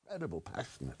incredible,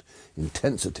 passionate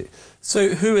intensity.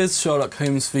 So who is Sherlock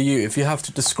Holmes for you? If you have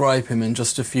to describe him in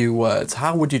just a few words,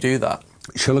 how would you do that?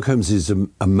 Sherlock Holmes is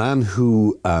a man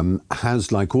who has,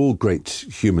 like all great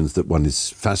humans that one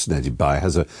is fascinated by,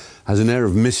 has an air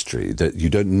of mystery, that you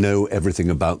don't know everything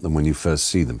about them when you first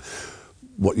see them.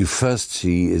 What you first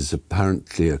see is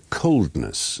apparently a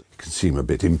coldness. He can seem a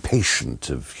bit impatient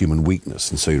of human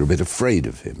weakness, and so you're a bit afraid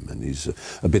of him, and he's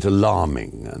a bit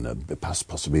alarming, and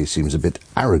possibly he seems a bit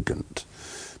arrogant.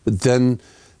 But then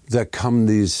there come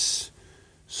these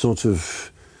sort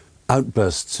of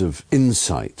outbursts of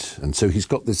insight, and so he's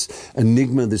got this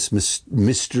enigma, this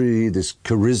mystery, this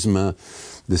charisma,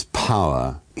 this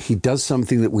power. He does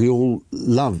something that we all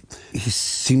love. He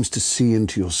seems to see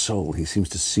into your soul. He seems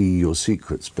to see your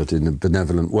secrets, but in a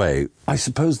benevolent way. I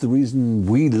suppose the reason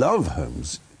we love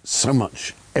Holmes so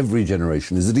much, every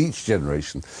generation, is that each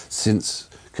generation, since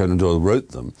Conan Doyle wrote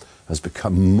them, has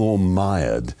become more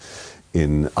mired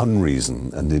in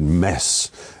unreason and in mess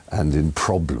and in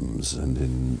problems and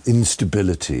in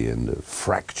instability and a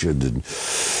fractured and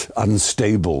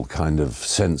unstable kind of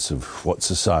sense of what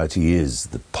society is,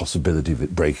 the possibility of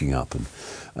it breaking up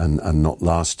and not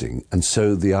lasting. And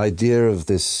so the idea of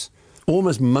this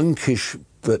almost monkish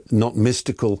but not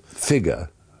mystical figure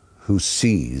who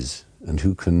sees and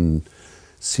who can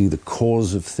see the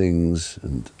cause of things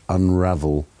and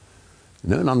unravel.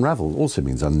 And unravel also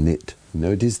means unknit.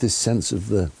 It is this sense of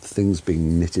the things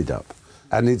being knitted up.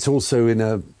 And it's also in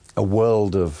a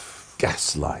world of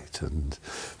gaslight and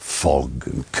fog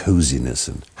and coziness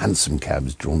and hansom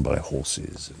cabs drawn by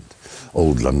horses and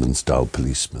old London-style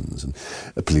policemen.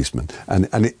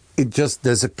 And it just,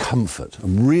 there's a comfort, a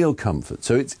real comfort.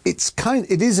 So it is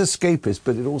escapist,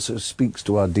 but it also speaks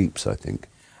to our deeps, I think.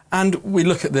 And we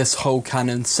look at this whole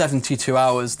canon, 72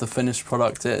 hours the finished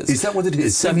product is. Is that what it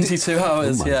is? 72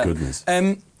 hours, oh my goodness.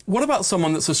 What about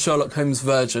someone that's a Sherlock Holmes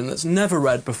virgin, that's never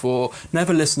read before,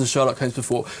 never listened to Sherlock Holmes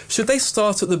before? Should they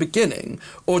start at the beginning,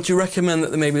 or do you recommend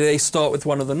that maybe they start with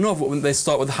one of the novels, they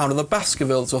start with The Hound of the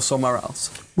Baskervilles or somewhere else?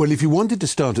 Well, if you wanted to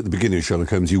start at the beginning of Sherlock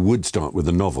Holmes, you would start with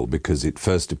a novel, because it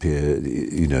first appeared,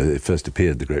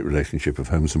 the great relationship of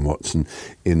Holmes and Watson,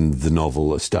 in the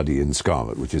novel A Study in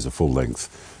Scarlet, which is a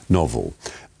full-length novel.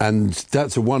 And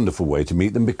that's a wonderful way to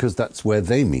meet them, because that's where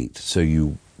they meet, so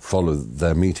you follow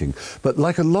their meeting. But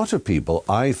like a lot of people,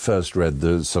 I first read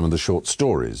some of the short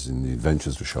stories in The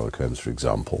Adventures of Sherlock Holmes, for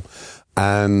example,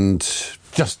 and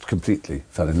just completely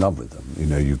fell in love with them.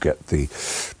 You get the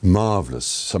marvellous,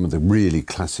 some of the really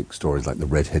classic stories like The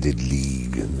Red-Headed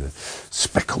League and The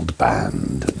Speckled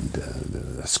Band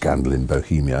and A Scandal in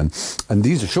Bohemia. And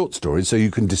these are short stories, so you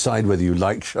can decide whether you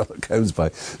like Sherlock Holmes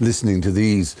by listening to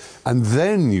these. And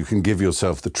then you can give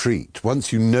yourself the treat,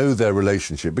 once you know their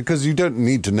relationship, because you don't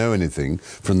need to know anything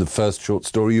from the first short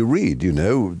story you read.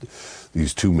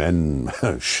 These two men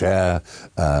share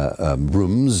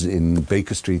rooms in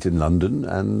Baker Street in London,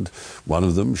 and one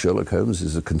of them, Sherlock Holmes,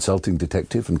 is a consulting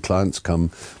detective, and clients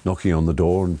come knocking on the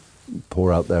door and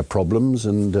pour out their problems,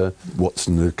 and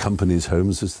Watson accompanies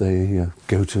Holmes as they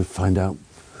go to find out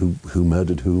who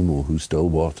murdered whom, or who stole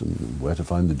what, and where to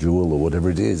find the jewel, or whatever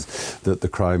it is that the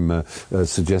crime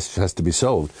suggests has to be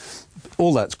solved.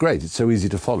 All that's great. It's so easy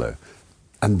to follow.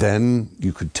 And then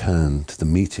you could turn to the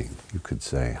meeting. You could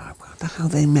say, I wonder how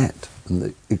they met.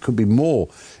 And it could be more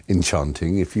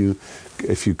enchanting if you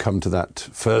come to that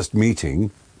first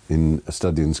meeting in A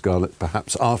Study in Scarlet,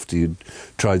 perhaps after you'd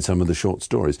tried some of the short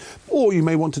stories. Or you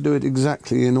may want to do it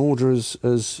exactly in order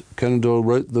as Conan Doyle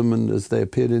wrote them and as they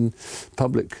appeared in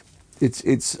public.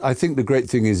 I think the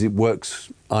great thing is it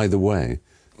works either way.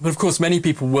 But of course, many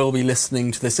people will be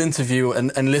listening to this interview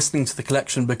and listening to the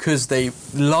collection because they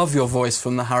love your voice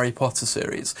from the Harry Potter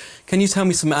series. Can you tell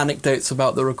me some anecdotes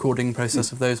about the recording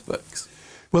process of those books?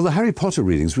 Well, the Harry Potter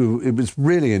readings, it was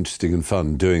really interesting and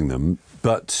fun doing them.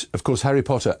 But, of course, Harry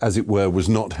Potter, as it were, was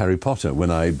not Harry Potter. When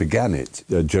I began it,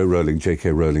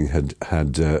 J.K. Rowling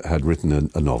had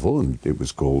written a novel, and it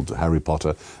was called Harry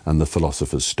Potter and the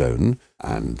Philosopher's Stone.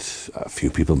 And a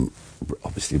few people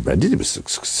obviously read it. It was a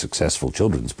successful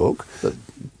children's book. But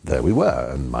there we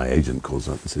were. And my agent calls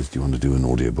up and says, do you want to do an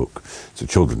audiobook? It's a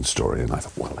children's story. And I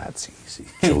thought, well, that's easy.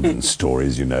 Children's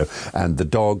stories, And the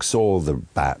dog saw the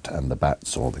bat, and the bat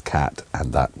saw the cat,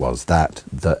 and that was that,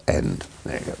 the end.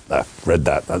 There you go. Read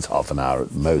that. That's half an hour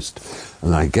at most.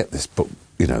 And I get this book,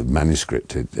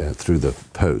 manuscript through the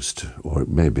post, or it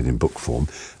may have been in book form,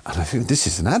 and I think this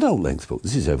is an adult-length book.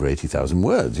 This is over 80,000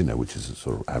 words, which is a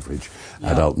sort of average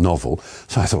adult novel.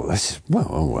 So I thought, this is,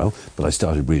 well. But I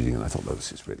started reading, and I thought,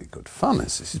 this is really good fun.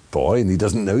 This is boy, and he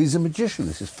doesn't know he's a magician.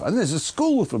 This is fun. There's a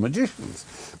school for magicians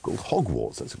called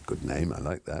Hogwarts. That's a good name. I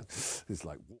like that. It's like...